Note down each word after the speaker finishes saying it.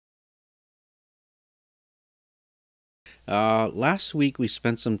Last week we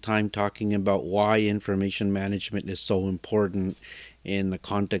spent some time talking about why information management is so important in the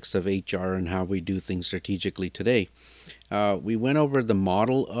context of HR and how we do things strategically today. We went over the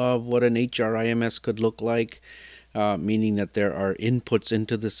model of what an HRIMS could look like, meaning that there are inputs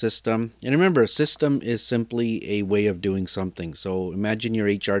into the system. And remember, a system is simply a way of doing something. So imagine your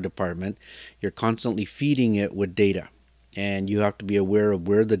HR department, you're constantly feeding it with data. And you have to be aware of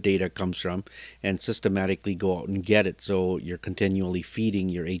where the data comes from and systematically go out and get it. So you're continually feeding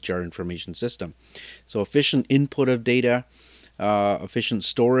your HR information system. So efficient input of data, efficient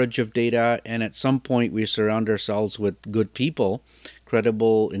storage of data, and at some point we surround ourselves with good people,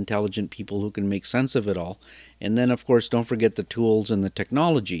 credible, intelligent people who can make sense of it all. And then, of course, don't forget the tools and the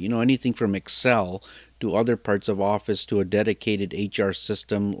technology. You know, anything from Excel to other parts of Office to a dedicated HR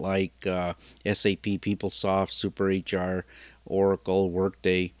system like SAP, PeopleSoft, Super HR, Oracle,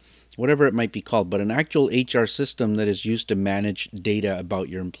 Workday, whatever it might be called, but an actual HR system that is used to manage data about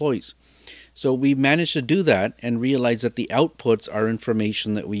your employees. So we managed to do that and realize that the outputs are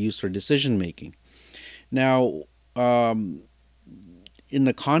information that we use for decision making. Now, in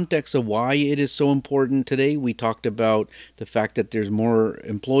the context of why it is so important today, we talked about the fact that there's more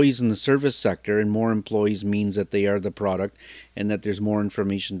employees in the service sector, and more employees means that they are the product and that there's more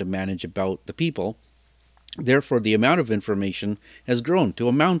information to manage about the people. Therefore, the amount of information has grown to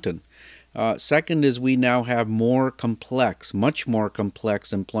a mountain. Second is we now have much more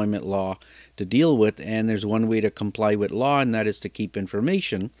complex employment law to deal with, and there's one way to comply with law, and that is to keep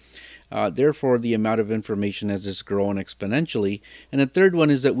information. Therefore, the amount of information has just grown exponentially. And the third one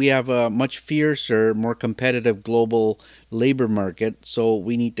is that we have a much fiercer, more competitive global labor market, so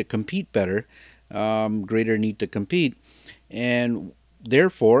we need to compete better, greater need to compete. And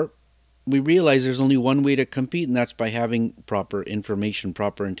therefore, we realize there's only one way to compete, and that's by having proper information,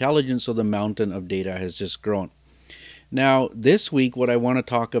 proper intelligence, so the mountain of data has just grown. Now, this week, what I want to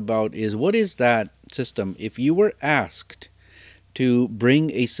talk about is what is that system? If you were asked to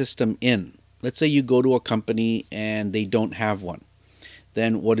bring a system in, let's say you go to a company and they don't have one,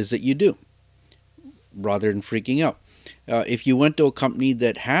 then what is it you do? Rather than freaking out. If you went to a company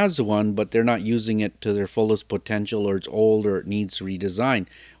that has one, but they're not using it to their fullest potential, or it's old, or it needs redesign,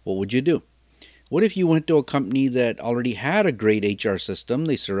 what would you do? What if you went to a company that already had a great HR system,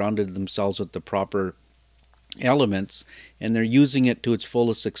 they surrounded themselves with the proper elements, and they're using it to its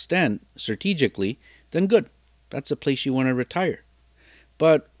fullest extent strategically? Then good. That's a place you want to retire.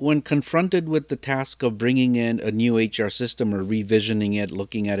 But when confronted with the task of bringing in a new HR system or revisioning it,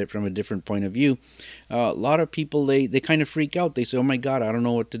 looking at it from a different point of view, a lot of people, they kind of freak out. They say, oh my God, I don't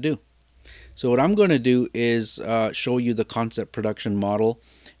know what to do. So what I'm going to do is show you the concept production model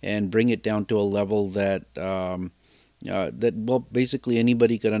and bring it down to a level that, well, basically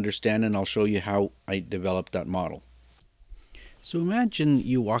anybody could understand, and I'll show you how I developed that model. So imagine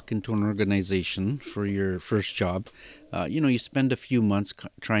you walk into an organization for your first job. You spend a few months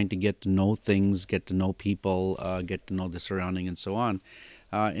trying to get to know things, get to know people, get to know the surrounding and so on.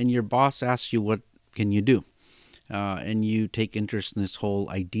 And your boss asks you, what can you do? And you take interest in this whole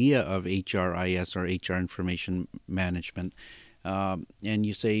idea of HRIS, or HR information management. And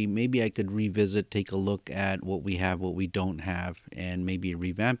you say, maybe I could revisit, take a look at what we have, what we don't have, and maybe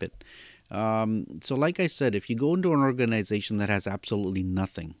revamp it. So like I said, if you go into an organization that has absolutely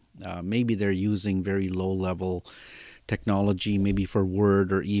nothing, maybe they're using very low-level technology, maybe for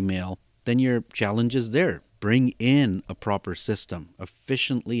Word or email, then your challenge is there. Bring in a proper system,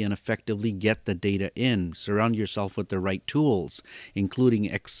 efficiently and effectively get the data in, surround yourself with the right tools, including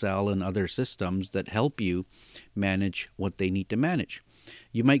Excel and other systems that help you manage what they need to manage.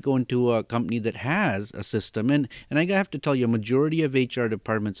 You might go into a company that has a system, and I have to tell you, a majority of HR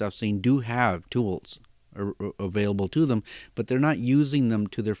departments I've seen do have tools available to them, but they're not using them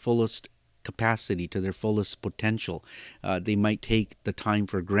to their fullest capacity, to their fullest potential. They might take the time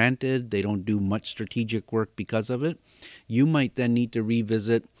for granted. They don't do much strategic work because of it. You might then need to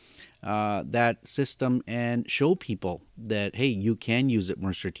revisit that system and show people that, hey, you can use it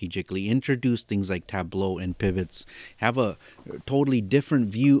more strategically. Introduce things like Tableau and pivots. Have a totally different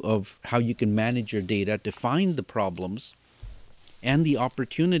view of how you can manage your data to find the problems and the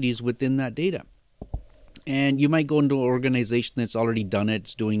opportunities within that data. And you might go into an organization that's already done it,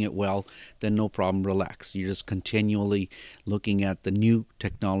 it's doing it well, then no problem, relax. You're just continually looking at the new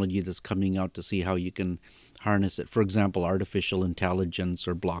technology that's coming out to see how you can harness it. For example, artificial intelligence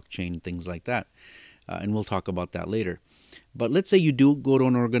or blockchain, things like that. And we'll talk about that later. But let's say you do go to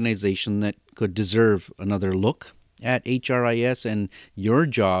an organization that could deserve another look at HRIS, and your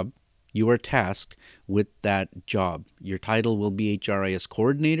job, you are tasked with that job. Your title will be HRIS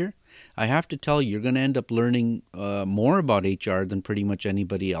coordinator. I have to tell you, you're going to end up learning more about HR than pretty much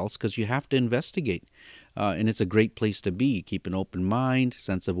anybody else because you have to investigate. And it's a great place to be. Keep an open mind,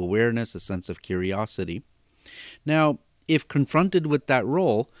 sense of awareness, a sense of curiosity. Now, if confronted with that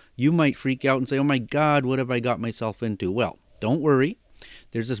role, you might freak out and say, oh my God, what have I got myself into? Well, don't worry.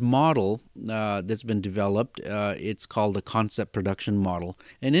 There's this model that's been developed. It's called the concept production model.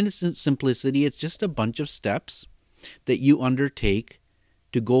 And in its simplicity, it's just a bunch of steps that you undertake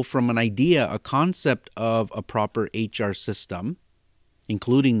to go from an idea, a concept of a proper HR system,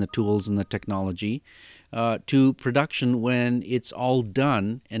 including the tools and the technology, to production when it's all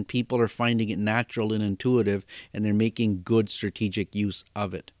done and people are finding it natural and intuitive and they're making good strategic use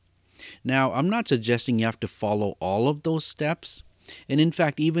of it. Now, I'm not suggesting you have to follow all of those steps. And in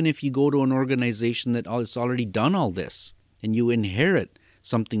fact, even if you go to an organization that has already done all this and you inherit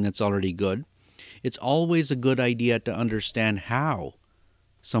something that's already good, it's always a good idea to understand how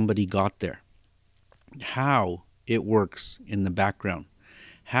somebody got there, how it works in the background,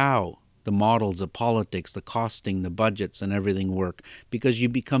 how the models, the politics, the costing, the budgets, and everything work, because you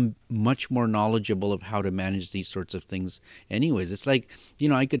become much more knowledgeable of how to manage these sorts of things anyways. It's like,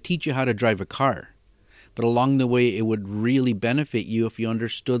 I could teach you how to drive a car, but along the way, it would really benefit you if you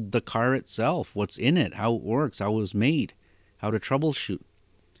understood the car itself, what's in it, how it works, how it was made, how to troubleshoot,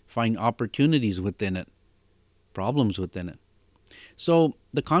 find opportunities within it, problems within it. So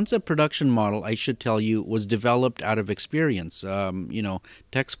the concept production model, I should tell you, was developed out of experience.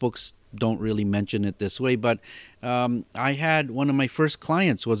 Textbooks don't really mention it this way, but I had one of my first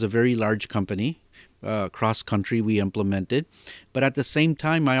clients was a very large company, cross country we implemented. But at the same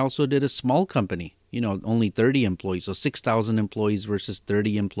time, I also did a small company, only 30 employees. So 6,000 employees versus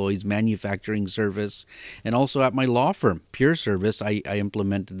 30 employees, manufacturing service. And also at my law firm, Pure Service, I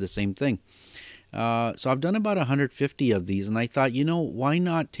implemented the same thing. So I've done about 150 of these, and I thought, why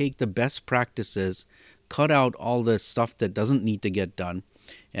not take the best practices, cut out all the stuff that doesn't need to get done,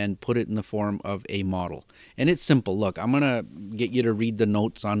 and put it in the form of a model. And it's simple. Look, I'm going to get you to read the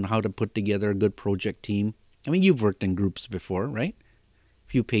notes on how to put together a good project team. I mean, you've worked in groups before, right? A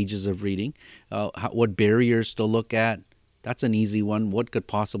few pages of reading. What barriers to look at. That's an easy one. What could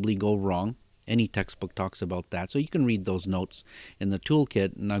possibly go wrong? Any textbook talks about that. So you can read those notes in the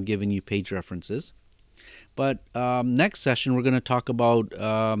toolkit, and I've given you page references. But next session, we're going to talk about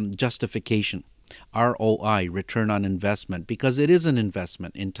justification, ROI, return on investment, because it is an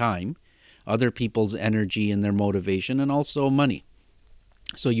investment in time, other people's energy and their motivation, and also money.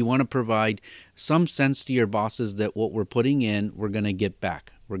 So you want to provide some sense to your bosses that what we're putting in, we're going to get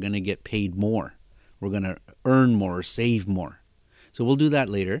back. We're going to get paid more. We're going to earn more, save more. So we'll do that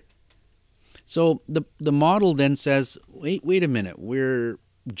later. So the model then says, wait a minute, we're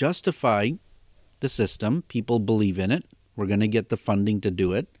justifying the system. People believe in it. We're going to get the funding to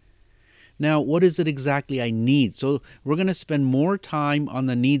do it. Now, what is it exactly I need? So we're going to spend more time on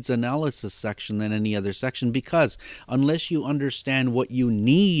the needs analysis section than any other section, because unless you understand what you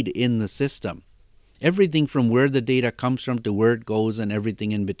need in the system, everything from where the data comes from to where it goes and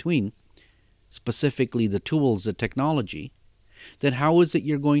everything in between, specifically the tools, the technology, then how is it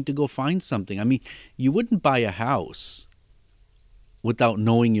you're going to go find something? I mean, you wouldn't buy a house without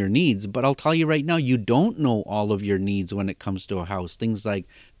knowing your needs, but I'll tell you right now, you don't know all of your needs when it comes to a house. Things like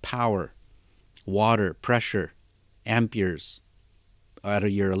power, water, pressure, amperes out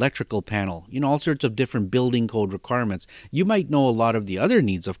of your electrical panel, all sorts of different building code requirements. You might know a lot of the other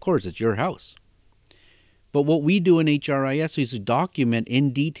needs, of course, it's your house. But what we do in HRIS is to document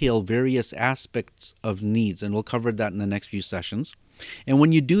in detail various aspects of needs, and we'll cover that in the next few sessions. And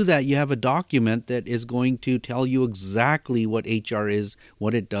when you do that, you have a document that is going to tell you exactly what HR is,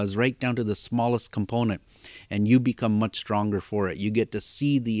 what it does, right down to the smallest component. And you become much stronger for it. You get to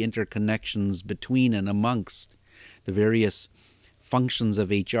see the interconnections between and amongst the various functions of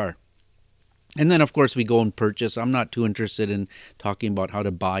HR. And then, of course, we go and purchase. I'm not too interested in talking about how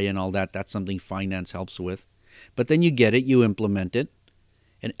to buy and all that. That's something finance helps with. But then you get it, you implement it,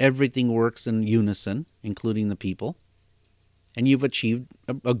 and everything works in unison, including the people. And you've achieved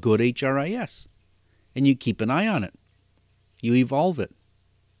a good HRIS. And you keep an eye on it. You evolve it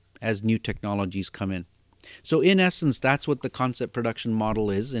as new technologies come in. So in essence, that's what the concept production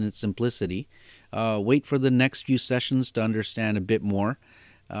model is in its simplicity. Wait for the next few sessions to understand a bit more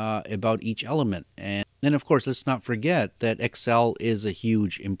about each element. And then, of course, let's not forget that Excel is a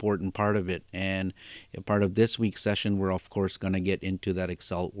huge, important part of it. And a part of this week's session, we're, of course, going to get into that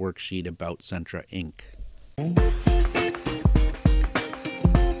Excel worksheet about Centra Inc.